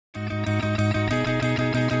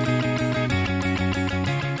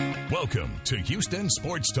Welcome to Houston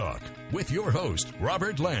Sports Talk with your host,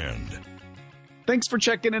 Robert Land. Thanks for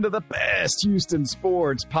checking into the best Houston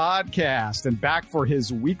sports podcast. And back for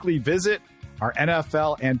his weekly visit, our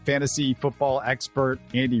NFL and fantasy football expert,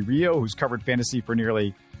 Andy Rio, who's covered fantasy for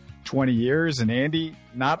nearly 20 years. And Andy,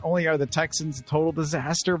 not only are the Texans a total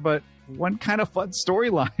disaster, but one kind of fun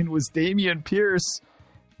storyline was Dameon Pierce.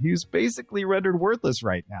 He's basically rendered worthless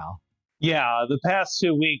right now. Yeah, the past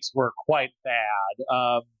 2 weeks were quite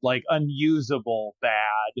bad, like unusable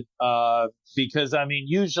bad, because,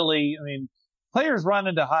 usually, players run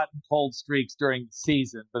into hot and cold streaks during the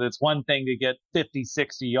season, but it's one thing to get 50,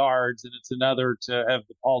 60 yards, and it's another to have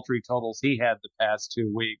the paltry totals he had the past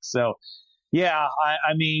 2 weeks. So, yeah,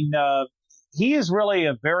 he is really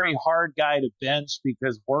a very hard guy to bench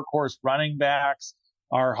because workhorse running backs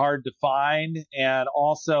are hard to find. And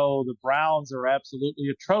also the Browns are absolutely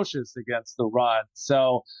atrocious against the run.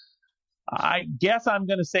 So I guess I'm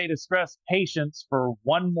going to say to stress patience for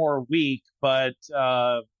one more week, but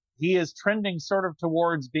he is trending sort of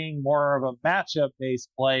towards being more of a matchup-based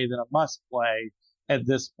play than a must-play at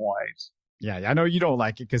this point. Yeah, I know you don't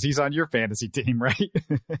like it because he's on your fantasy team, right?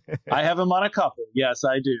 I have him on a couple. Yes,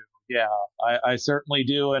 I do. Yeah, I certainly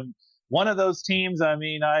do. And one of those teams, I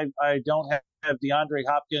don't have DeAndre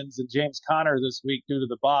Hopkins and James Conner this week due to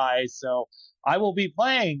the bye, so I will be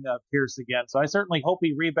playing Pierce again. So I certainly hope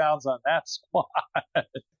he rebounds on that squad.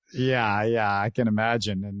 Yeah, I can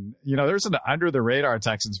imagine. And, there's an under-the-radar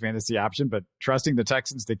Texans fantasy option, but trusting the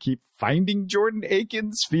Texans to keep finding Jordan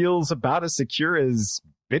Akins feels about as secure as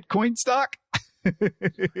Bitcoin stock.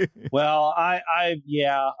 Well, he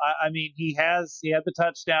had the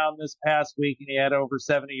touchdown this past week, and he had over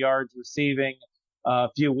 70 yards receiving a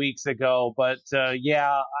few weeks ago. But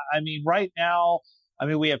right now,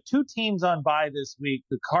 we have two teams on bye this week.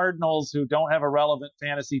 The Cardinals, who don't have a relevant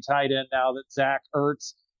fantasy tight end now that Zach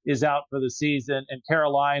Ertz is out for the season, and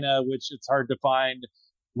Carolina, which it's hard to find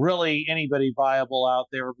really anybody viable out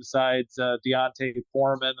there besides Deontay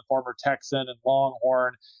Foreman, the former Texan, and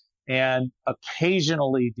Longhorn, and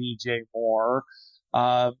occasionally DJ Moore.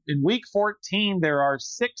 In week 14, there are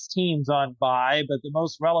 6 teams on bye, but the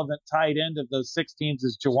most relevant tight end of those 6 teams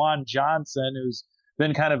is Juwan Johnson, who's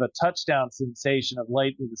been kind of a touchdown sensation of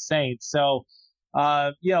late with the Saints. So,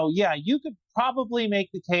 you could probably make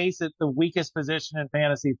the case at the weakest position in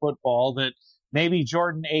fantasy football that maybe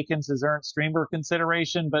Jordan Akins has earned streamer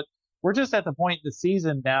consideration, but we're just at the point in the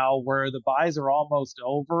season now where the buys are almost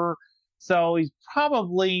over. So he's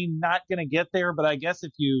probably not going to get there, but I guess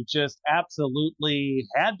if you just absolutely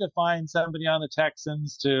had to find somebody on the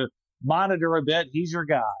Texans to monitor a bit, he's your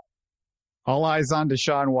guy. All eyes on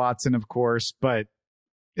Deshaun Watson, of course, but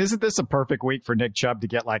isn't this a perfect week for Nick Chubb to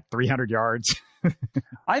get like 300 yards?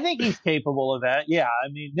 I think he's capable of that. Yeah,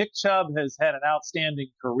 Nick Chubb has had an outstanding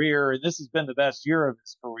career, and this has been the best year of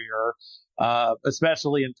his career,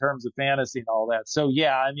 especially in terms of fantasy and all that. So,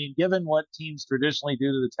 yeah, given what teams traditionally do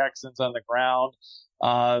to the Texans on the ground,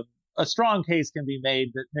 a strong case can be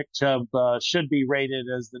made that Nick Chubb should be rated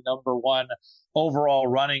as the number 1 overall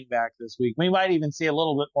running back this week. We might even see a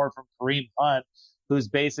little bit more from Kareem Hunt, who's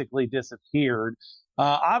basically disappeared.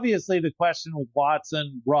 Obviously, the question with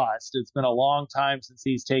Watson, rust. It's been a long time since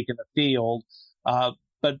he's taken the field.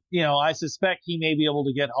 But I suspect he may be able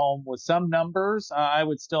to get home with some numbers. I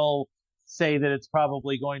would still say that it's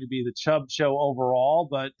probably going to be the Chubb show overall,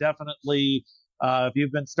 but definitely if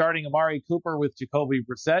you've been starting Amari Cooper with Jacoby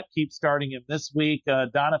Brissett, keep starting him this week.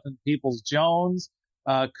 Donovan Peoples-Jones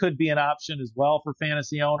could be an option as well for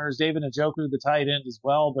fantasy owners. David Njoku, the tight end as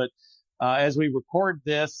well, but as we record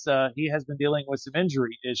this, he has been dealing with some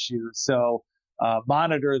injury issues, so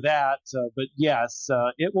monitor that. But yes,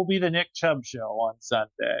 it will be the Nick Chubb show on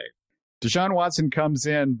Sunday. Deshaun Watson comes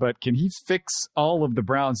in, but can he fix all of the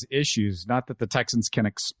Browns' issues? Not that the Texans can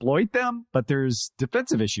exploit them, but there's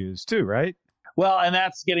defensive issues too, right? Well, and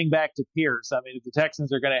that's getting back to Pierce. If the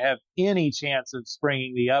Texans are going to have any chance of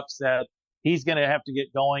springing the upset, he's going to have to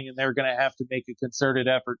get going, and they're going to have to make a concerted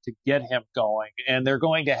effort to get him going. And they're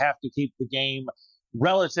going to have to keep the game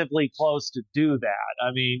relatively close to do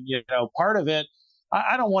that. Part of it,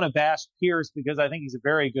 I don't want to bash Pierce because I think he's a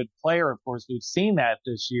very good player. Of course, we've seen that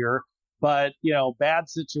this year. But, bad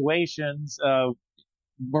situations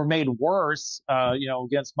were made worse,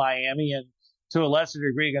 against Miami and to a lesser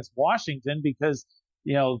degree against Washington because,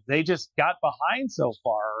 they just got behind so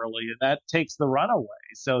far early, and that takes the run away.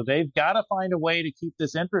 So they've got to find a way to keep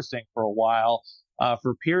this interesting for a while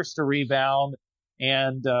for Pierce to rebound.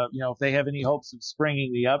 And, if they have any hopes of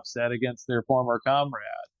springing the upset against their former comrade.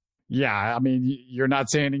 Yeah, I mean, you're not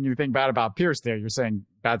saying anything bad about Pierce there. You're saying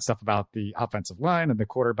bad stuff about the offensive line and the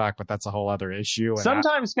quarterback, but that's a whole other issue.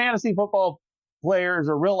 Sometimes fantasy football players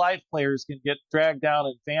or real life players can get dragged down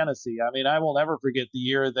in fantasy. I mean, I will never forget the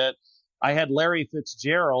year that I had Larry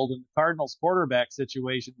Fitzgerald, and the Cardinals quarterback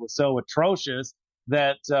situation was so atrocious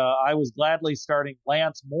that I was gladly starting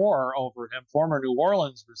Lance Moore over him, former New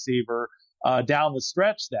Orleans receiver, down the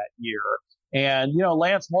stretch that year. And,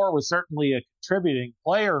 Lance Moore was certainly a contributing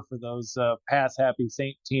player for those pass-happy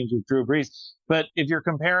Saint teams with Drew Brees. But if you're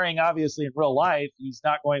comparing, obviously, in real life, he's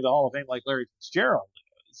not going to the Hall of Fame like Larry Fitzgerald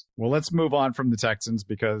is. Well, let's move on from the Texans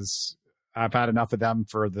because I've had enough of them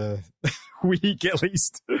for the week, at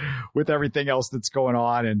least, with everything else that's going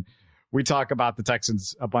on. And we talk about the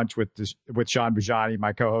Texans a bunch with Sean Bajani,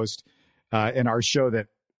 my co-host, in our show that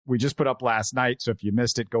we just put up last night. So if you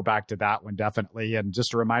missed it, go back to that one, definitely. And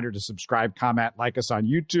just a reminder to subscribe, comment, like us on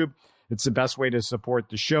YouTube. It's the best way to support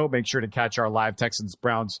the show. Make sure to catch our live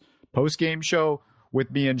Texans-Browns post-game show with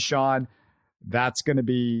me and Sean. That's going to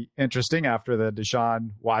be interesting after the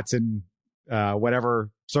Deshaun Watson, whatever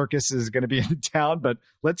circus is going to be in town. But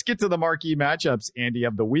let's get to the marquee matchups, Andy,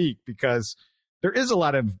 of the week, because there is a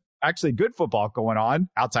lot of actually good football going on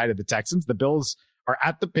outside of the Texans. The Bills are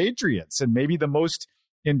at the Patriots, and maybe the most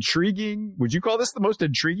intriguing, would you call this the most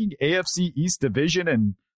intriguing AFC East division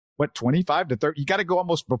in 25 to 30? You got to go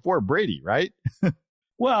almost before Brady, right?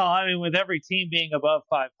 Well, I mean, with every team being above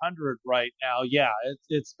 500 right now, yeah,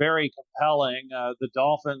 it's very compelling. The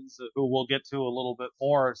Dolphins, who we'll get to a little bit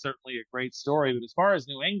more, are certainly a great story. But as far as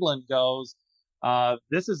New England goes,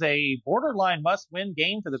 this is a borderline must-win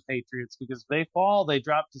game for the Patriots because if they fall, they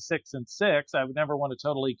drop to 6-6. I would never want to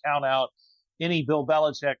totally count out any Bill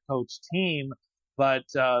Belichick coached team. But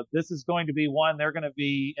this is going to be one they're going to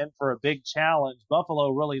be in for a big challenge.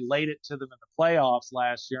 Buffalo really laid it to them in the playoffs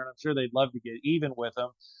last year, and I'm sure they'd love to get even with them.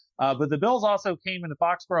 But the Bills also came into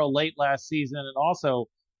Foxborough late last season and also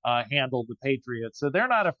handled the Patriots. So they're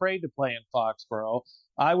not afraid to play in Foxborough.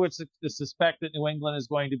 I would suspect that New England is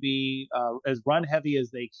going to be as run-heavy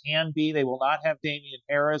as they can be. They will not have Damian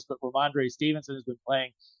Harris, but Ramondre Stevenson has been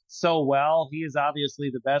playing so well. He is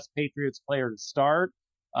obviously the best Patriots player to start.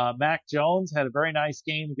 Mac Jones had a very nice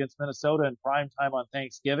game against Minnesota in prime time on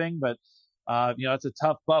Thanksgiving, but it's a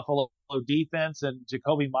tough Buffalo defense, and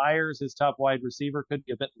Jacoby Myers, his top wide receiver, could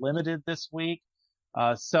be a bit limited this week.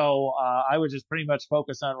 So I would just pretty much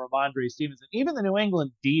focus on Ramondre Stevenson. Even the New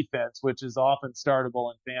England defense, which is often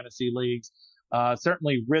startable in fantasy leagues,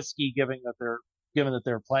 certainly risky given that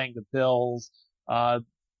they're playing the Bills.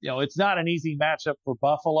 It's not an easy matchup for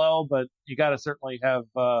Buffalo, but you got to certainly have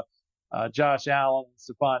Josh Allen,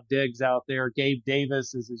 Stephon Diggs out there. Gabe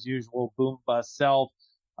Davis is his usual boom bust self.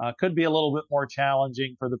 Could be a little bit more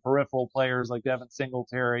challenging for the peripheral players like Devin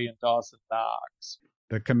Singletary and Dawson Knox.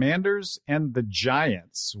 The Commanders and the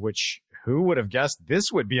Giants, which who would have guessed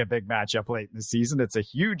this would be a big matchup late in the season? It's a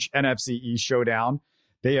huge NFC East showdown.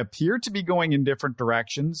 They appear to be going in different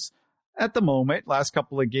directions at the moment, last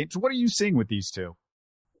couple of games. What are you seeing with these two?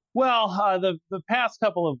 Well, the past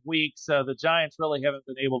couple of weeks, the Giants really haven't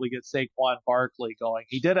been able to get Saquon Barkley going.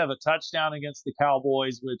 He did have a touchdown against the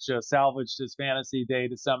Cowboys, which salvaged his fantasy day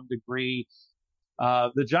to some degree.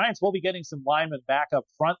 The Giants will be getting some linemen back up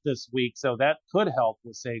front this week, so that could help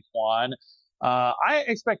with Saquon. I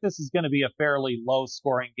expect this is going to be a fairly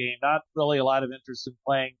low-scoring game. Not really a lot of interest in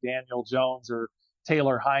playing Daniel Jones or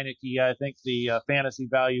Taylor Heineke. I think the fantasy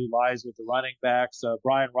value lies with the running backs.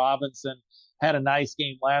 Brian Robinson had a nice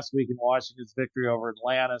game last week in Washington's victory over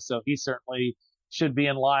Atlanta, so he certainly should be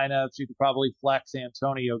in lineups. You could probably flex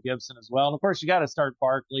Antonio Gibson as well. And, of course, you got to start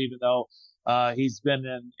Barkley, even though he's been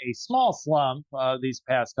in a small slump these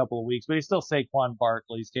past couple of weeks, but he's still Saquon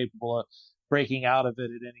Barkley. He's capable of breaking out of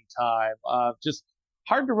it at any time. Just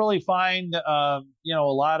hard to really find, a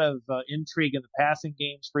lot of intrigue in the passing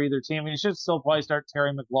games for either team. I mean, you should still probably start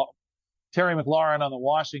Terry McLaurin on the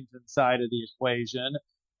Washington side of the equation.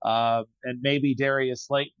 And maybe Darius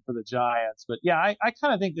Slayton for the Giants. But yeah, I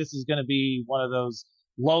kind of think this is going to be one of those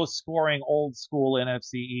low scoring, old school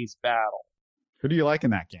NFC East battle. Who do you like in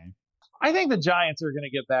that game? I think the Giants are going to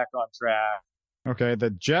get back on track. Okay. The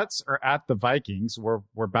Jets are at the Vikings.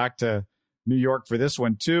 We're back to New York for this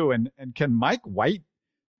one too. And can Mike White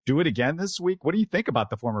do it again this week? What do you think about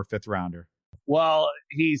the former 5th rounder? Well,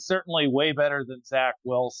 he's certainly way better than Zach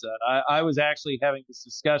Wilson. I was actually having this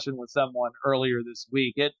discussion with someone earlier this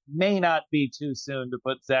week. It may not be too soon to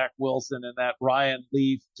put Zach Wilson in that Ryan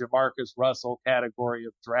Leaf, Jamarcus Russell category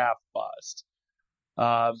of draft bust.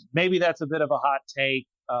 Maybe that's a bit of a hot take,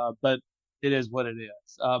 but it is what it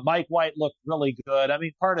is. Mike White looked really good. I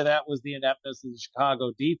mean, part of that was the ineptness of the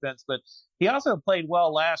Chicago defense, but he also played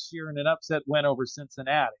well last year in an upset win over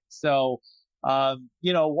Cincinnati. So,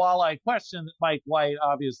 while I question that Mike White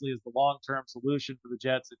obviously is the long-term solution for the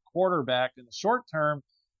Jets at quarterback, in the short term,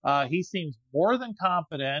 he seems more than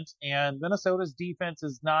competent, and Minnesota's defense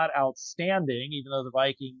is not outstanding, even though the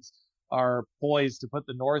Vikings are poised to put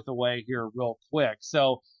the North away here real quick.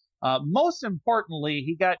 So, most importantly,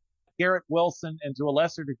 he got Garrett Wilson and to a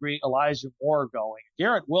lesser degree Elijah Moore going.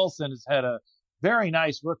 Garrett Wilson has had a very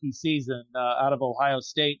nice rookie season out of Ohio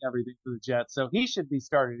State and everything for the Jets, so he should be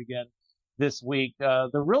started again this week. The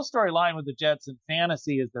real storyline with the Jets in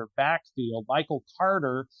fantasy is their backfield. Michael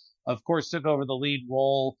Carter, of course, took over the lead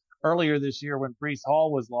role earlier this year when Breece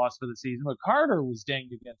Hall was lost for the season, but Carter was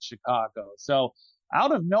dinged against Chicago. So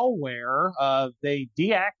out of nowhere, they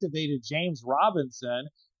deactivated James Robinson,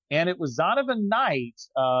 and it was Zonovan Knight,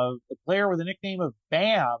 a player with the nickname of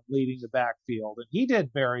Bam, leading the backfield. And he did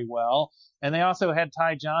very well. And they also had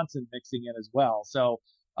Ty Johnson mixing in as well. So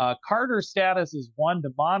Carter's status is one to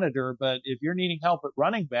monitor, but if you're needing help at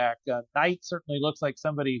running back, Knight certainly looks like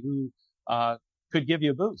somebody who could give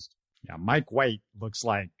you a boost. Yeah, Mike White looks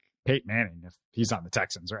like Peyton Manning if he's on the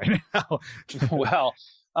Texans right now. Well,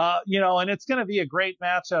 and it's going to be a great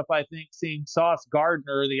matchup, I think, seeing Sauce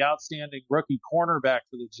Gardner, the outstanding rookie cornerback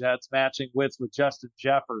for the Jets, matching wits with Justin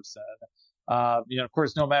Jefferson. Of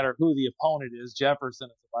course, no matter who the opponent is, Jefferson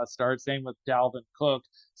is a must start. Same with Dalvin Cook.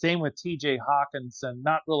 Same with TJ Hawkinson.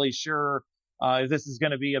 Not really sure if this is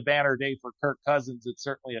going to be a banner day for Kirk Cousins. It's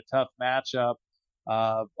certainly a tough matchup.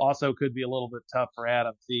 Also could be a little bit tough for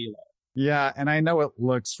Adam Thielen. Yeah, and I know it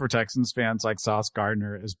looks for Texans fans like Sauce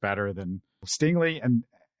Gardner is better than Stingley,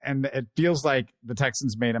 and it feels like the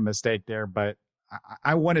Texans made a mistake there, but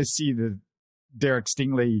I want to see the Derek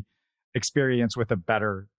Stingley experience with a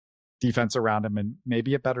better defense around him and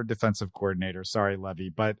maybe a better defensive coordinator. Sorry, Levy,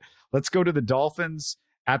 but let's go to the Dolphins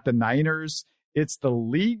at the Niners. It's the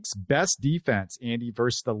league's best defense, Andy,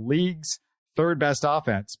 versus the league's third best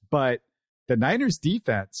offense, but the Niners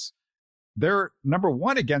defense, they're number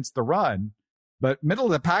one against the run, but middle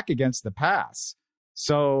of the pack against the pass.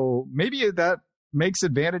 So maybe that makes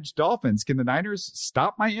advantage Dolphins. Can the Niners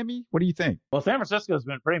stop Miami? What do you think? Well, San Francisco's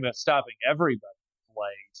been pretty much stopping everybody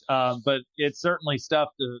late, but it's certainly tough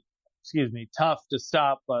to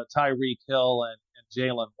stop Tyreek Hill and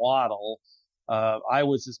Jalen Waddle. I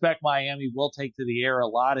would suspect Miami will take to the air a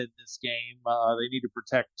lot in this game. They need to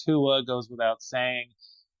protect Tua, goes without saying.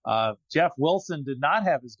 Jeff Wilson did not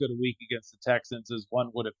have as good a week against the Texans as one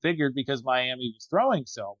would have figured because Miami was throwing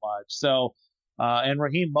so much. So, and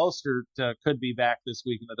Raheem Mostert could be back this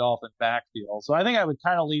week in the Dolphin backfield. So I think I would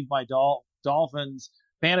kind of leave my Dolphins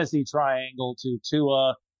fantasy triangle to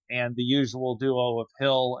Tua and the usual duo of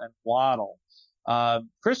Hill and Waddle.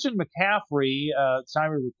 Christian McCaffrey,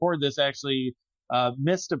 time we record this, actually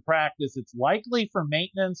missed a practice. It's likely for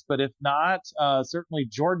maintenance, but if not, certainly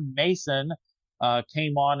Jordan Mason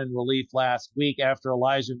came on in relief last week after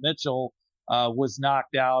Elijah Mitchell was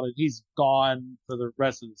knocked out, and he's gone for the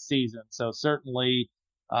rest of the season. So certainly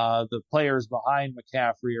the players behind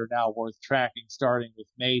McCaffrey are now worth tracking, starting with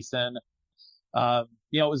Mason. It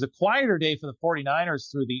was a quieter day for the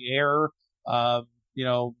 49ers through the air.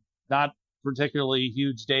 Not particularly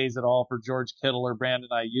huge days at all for George Kittle or Brandon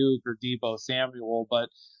Ayuk or Deebo Samuel, but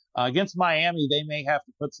against Miami, they may have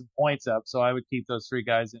to put some points up. So I would keep those three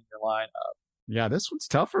guys in your lineup. Yeah, this one's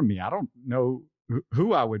tough for me. I don't know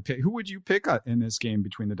who I would pick. Who would you pick in this game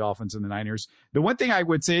between the Dolphins and the Niners? The one thing I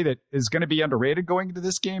would say that is going to be underrated going into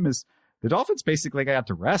this game is the Dolphins basically got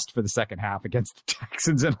to rest for the second half against the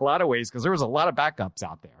Texans in a lot of ways because there was a lot of backups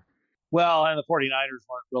out there. Well, and the 49ers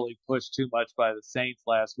weren't really pushed too much by the Saints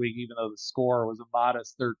last week, even though the score was a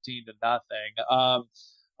modest 13-0.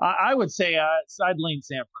 I would say I'd lean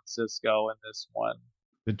San Francisco in this one.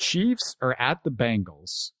 The Chiefs are at the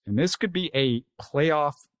Bengals, and this could be a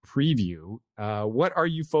playoff preview. What are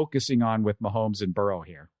you focusing on with Mahomes and Burrow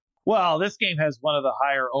here? Well, this game has one of the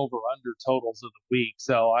higher over-under totals of the week,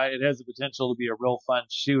 so it has the potential to be a real fun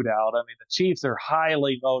shootout. I mean, the Chiefs are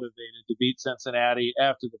highly motivated to beat Cincinnati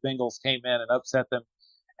after the Bengals came in and upset them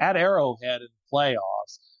at Arrowhead in the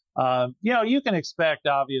playoffs. You can expect,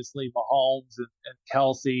 obviously, Mahomes and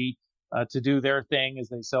Kelsey to do their thing as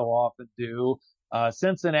they so often do.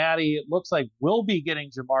 Cincinnati, it looks like, will be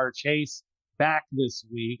getting Jamar Chase back this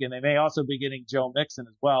week, and they may also be getting Joe Mixon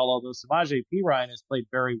as well, although Samaje Perine has played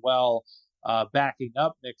very well backing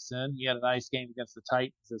up Mixon. He had a nice game against the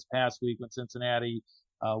Titans this past week when Cincinnati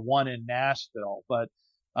won in Nashville. But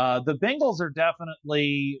the Bengals are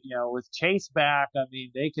definitely, with Chase back, I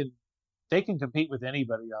mean, they can they can compete with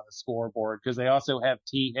anybody on the scoreboard because they also have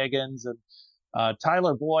T. Higgins, and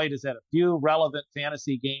Tyler Boyd has had a few relevant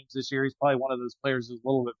fantasy games this year. He's probably one of those players who's a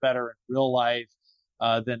little bit better in real life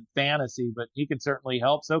than fantasy, but he can certainly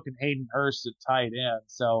help. So can Hayden Hurst at tight end.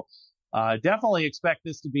 So definitely expect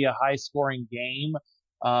this to be a high scoring game.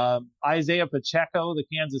 Isaiah Pacheco, the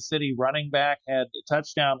Kansas City running back, had a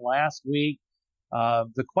touchdown last week.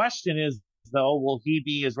 The question is, though, will he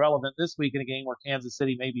be as relevant this week in a game where Kansas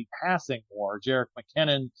City may be passing more? Jerick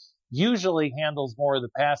McKinnon usually handles more of the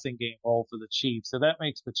passing game role for the Chiefs, so that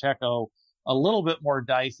makes Pacheco a little bit more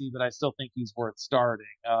dicey, but I still think he's worth starting.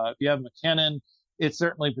 If you have McKinnon, it's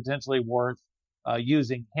certainly potentially worth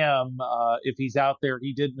using him. If he's out there,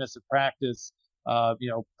 he did miss a practice,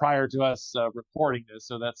 prior to us reporting this,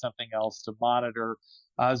 so that's something else to monitor.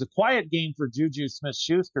 It's a quiet game for Juju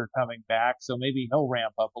Smith-Schuster coming back, so maybe he'll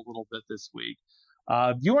ramp up a little bit this week.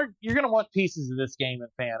 You're going to want pieces of this game in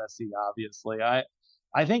fantasy, obviously.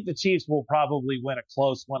 I think the Chiefs will probably win a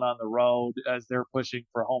close one on the road as they're pushing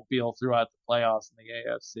for home field throughout the playoffs in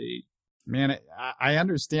the AFC. Man, I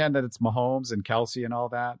understand that it's Mahomes and Kelsey and all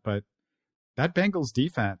that, but that Bengals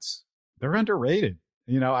defense, they're underrated.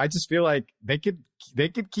 I just feel like they could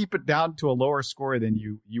keep it down to a lower score than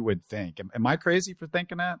you would think. Am I crazy for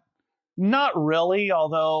thinking that? Not really,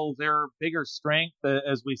 although their bigger strength,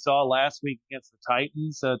 as we saw last week against the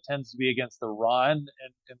Titans, tends to be against the run.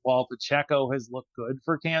 And while Pacheco has looked good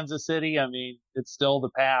for Kansas City, I mean, it's still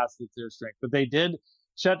the pass that's their strength. But they did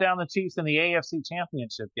shut down the Chiefs in the AFC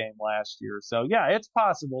Championship game last year. So, yeah, it's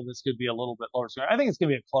possible this could be a little bit lower score. I think it's going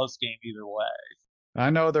to be a close game either way. I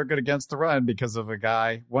know they're good against the run because of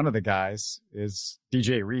one of the guys is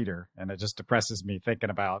DJ Reader, and it just depresses me thinking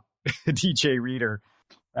about DJ Reader.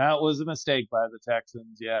 That was a mistake by the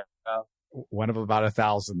Texans, yeah. One of about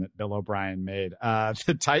 1,000 that Bill O'Brien made.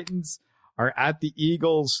 The Titans are at the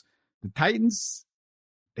Eagles. The Titans,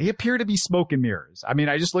 they appear to be smoke and mirrors. I mean,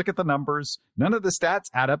 I just look at the numbers. None of the stats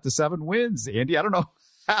add up to 7 wins. Andy, I don't know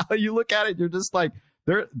how you look at it. You're just like,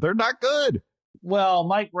 they're not good. Well,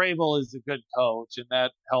 Mike Vrabel is a good coach, and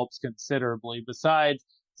that helps considerably. Besides,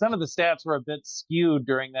 some of the stats were a bit skewed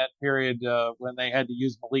during that period when they had to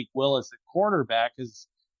use Malik Willis at quarterback because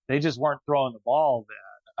they just weren't throwing the ball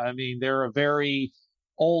then. I mean, they're a very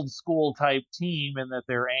old school type team in that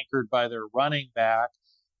they're anchored by their running back,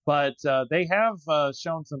 but they have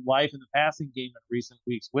shown some life in the passing game in recent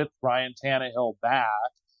weeks with Ryan Tannehill back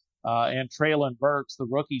and Treylon Burks, the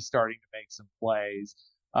rookie, starting to make some plays.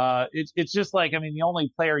 It's just like, I mean, the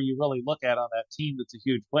only player you really look at on that team that's a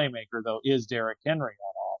huge playmaker, though, is Derrick Henry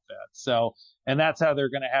on offense. So, and that's how they're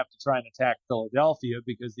going to have to try and attack Philadelphia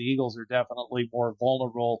because the Eagles are definitely more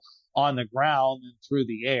vulnerable on the ground than through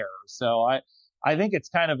the air. So I think it's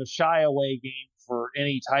kind of a shy away game for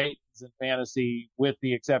any Titans in fantasy, with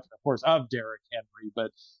the exception, of course, of Derrick Henry.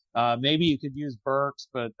 But maybe you could use Burks,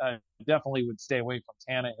 but I definitely would stay away from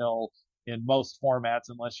Tannehill in most formats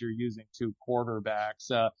unless you're using 2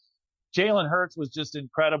 quarterbacks. Jalen Hurts was just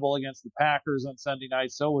incredible against the Packers on Sunday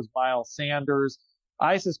night. So was Miles Sanders.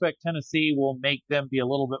 I suspect Tennessee will make them be a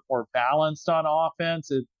little bit more balanced on offense.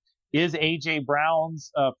 It is A.J.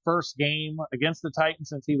 Brown's first game against the Titans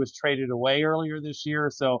since he was traded away earlier this year.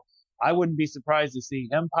 So I wouldn't be surprised to see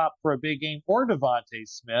him pop for a big game, or Devontae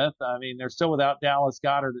Smith. I mean, they're still without Dallas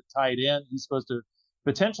Goedert at tight end. He's supposed to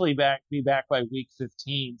potentially be back by week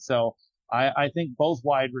 15. So I think both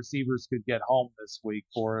wide receivers could get home this week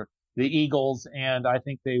for the Eagles, and I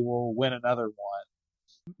think they will win another one.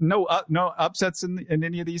 No upsets in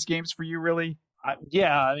any of these games for you, really? I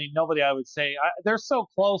mean, nobody, I would say. They're so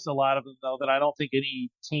close, a lot of them, though, that I don't think any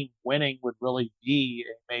team winning would really be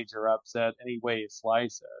a major upset any way you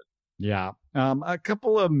slice it. Yeah. A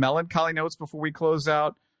couple of melancholy notes before we close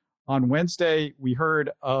out. On Wednesday, we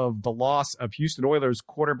heard of the loss of Houston Oilers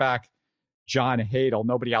quarterback John Hadl.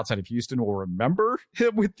 Nobody outside of Houston will remember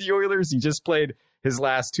him with the Oilers. He just played his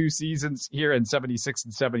last 2 seasons here in 76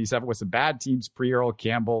 and 77 with some bad teams, pre-Earl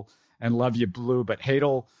Campbell and Love You Blue. But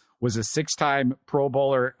Hadl was a 6-time Pro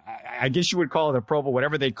Bowler. I guess you would call it a Pro Bowl,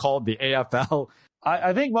 whatever they called the AFL.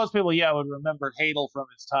 I think most people, would remember Hadl from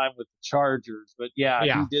his time with the Chargers. But he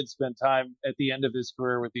did spend time at the end of his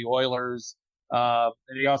career with the Oilers. And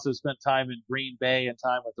he also spent time in Green Bay and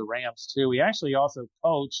time with the Rams, too. He actually also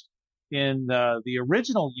coached in the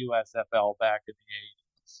original USFL back in the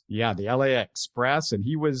 80s. Yeah, the LA Express. And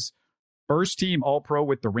he was first team All-Pro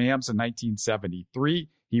with the Rams in 1973.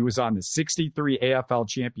 He was on the 63 AFL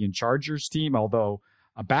champion Chargers team, although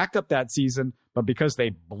a backup that season, but because they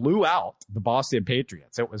blew out the Boston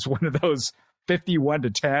Patriots. It was one of those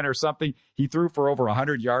 51-10 or something. He threw for over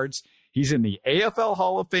 100 yards. He's in the AFL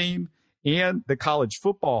Hall of Fame and the College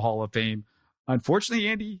Football Hall of Fame. Unfortunately,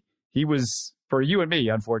 Andy, he was, for you and me,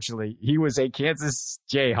 unfortunately, he was a Kansas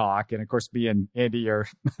Jayhawk. And of course, me and Andy are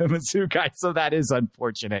Mizzou guys, so that is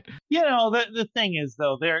unfortunate. The thing is,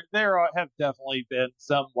 though, there have definitely been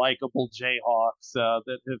some likable Jayhawks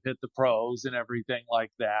that have hit the pros and everything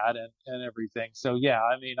like that and everything. So, yeah,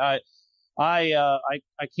 I mean, I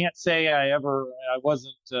can't say I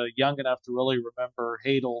wasn't young enough to really remember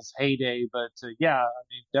Hadel's heyday, but yeah, I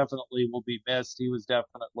mean, definitely will be missed. He was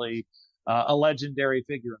definitely a legendary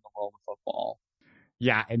figure in the world of football.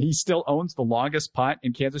 Yeah, and he still owns the longest punt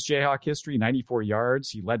in Kansas Jayhawk history, 94 yards.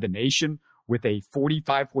 He led the nation with a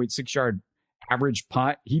 45.6-yard average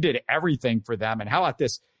punt. He did everything for them. And how about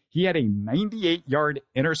this? He had a 98-yard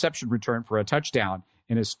interception return for a touchdown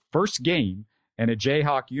in his first game in a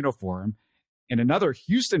Jayhawk uniform. And another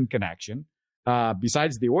Houston connection,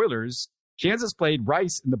 besides the Oilers, Kansas played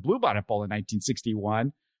Rice in the Bluebonnet Bowl in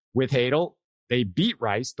 1961 with Hadel. They beat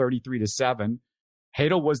Rice 33-7.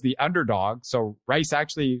 Hadel was the underdog, so Rice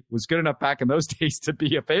actually was good enough back in those days to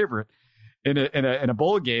be a favorite in a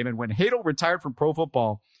bowl game. And when Hadel retired from pro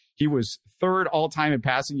football, he was third all-time in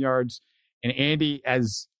passing yards. And Andy,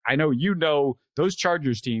 as I know you know, those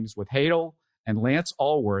Chargers teams with Hadel and Lance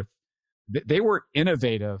Allworth, they were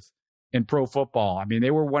innovative in pro football. I mean,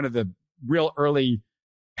 they were one of the real early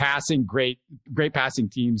great passing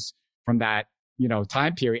teams from that,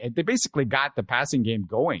 time period. And they basically got the passing game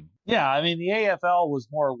going. Yeah, I mean, the AFL was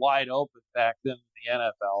more wide open back than the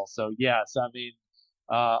NFL. So, yes, I mean,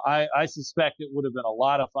 I suspect it would have been a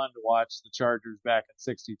lot of fun to watch the Chargers back in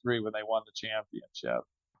 '63 when they won the championship.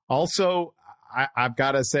 Also, I've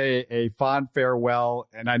got to say a fond farewell,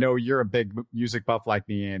 and I know you're a big music buff like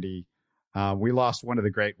me, Andy. We lost one of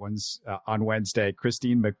the great ones on Wednesday,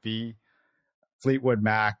 Christine McVie, Fleetwood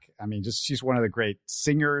Mac. I mean, she's one of the great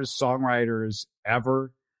singers, songwriters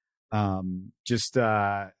ever.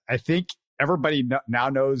 I think everybody now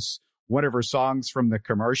knows one of her songs from the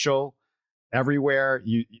commercial. Everywhere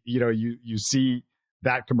you see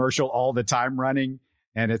that commercial all the time running,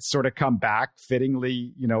 and it's sort of come back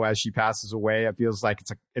fittingly, as she passes away. It feels like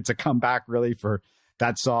it's a comeback really for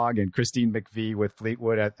that song and Christine McVie with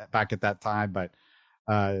Fleetwood back at that time. But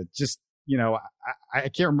I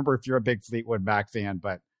can't remember if you're a big Fleetwood Mac fan,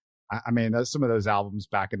 but I mean, some of those albums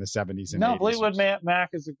back in the 70s and 80s. Fleetwood Mac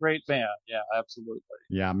is a great band. Yeah, absolutely.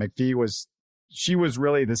 Yeah, McVie was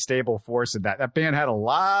really the stable force in that. That band had a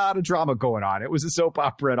lot of drama going on. It was a soap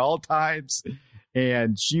opera at all times,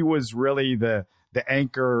 and she was really the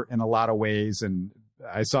anchor in a lot of ways. And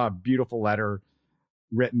I saw a beautiful letter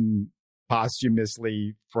written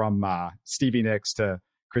posthumously from Stevie Nicks to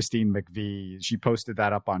Christine McVie. She posted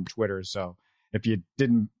that up on Twitter. So if you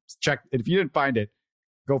didn't find it,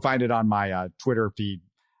 go find it on my Twitter feed.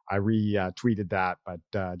 I retweeted that, but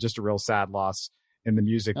just a real sad loss in the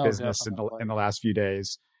music business in the last few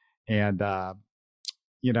days. And,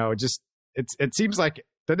 it seems like,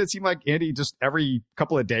 doesn't it seem like, Andy, just every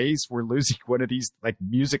couple of days we're losing one of these like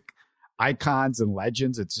music icons and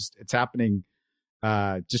legends? It's happening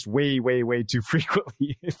just way, way, way too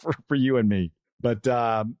frequently for you and me. But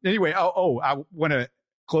anyway, I want to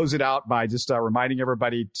close it out by just reminding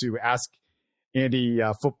everybody to ask Andy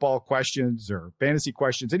football questions or fantasy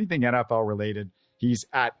questions, anything NFL related. He's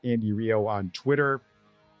at Andy Rio on Twitter.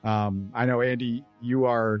 I know, Andy, you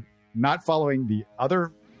are not following the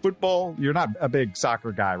other football. You're not a big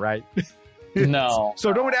soccer guy, right? No.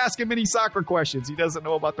 So don't ask him any soccer questions. He doesn't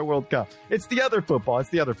know about the World Cup. It's the other football.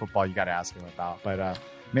 You got to ask him about. But,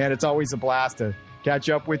 man, it's always a blast to catch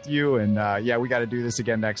up with you. And, we got to do this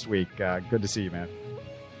again next week. Good to see you, man.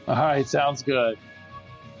 All right. Sounds good.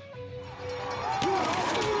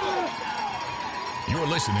 You're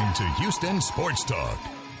listening to Houston Sports Talk.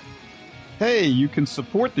 Hey, you can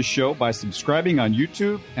support the show by subscribing on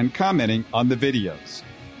YouTube and commenting on the videos.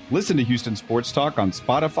 Listen to Houston Sports Talk on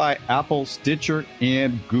Spotify, Apple, Stitcher,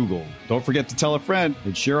 and Google. Don't forget to tell a friend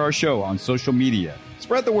and share our show on social media.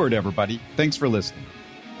 Spread the word, everybody. Thanks for listening.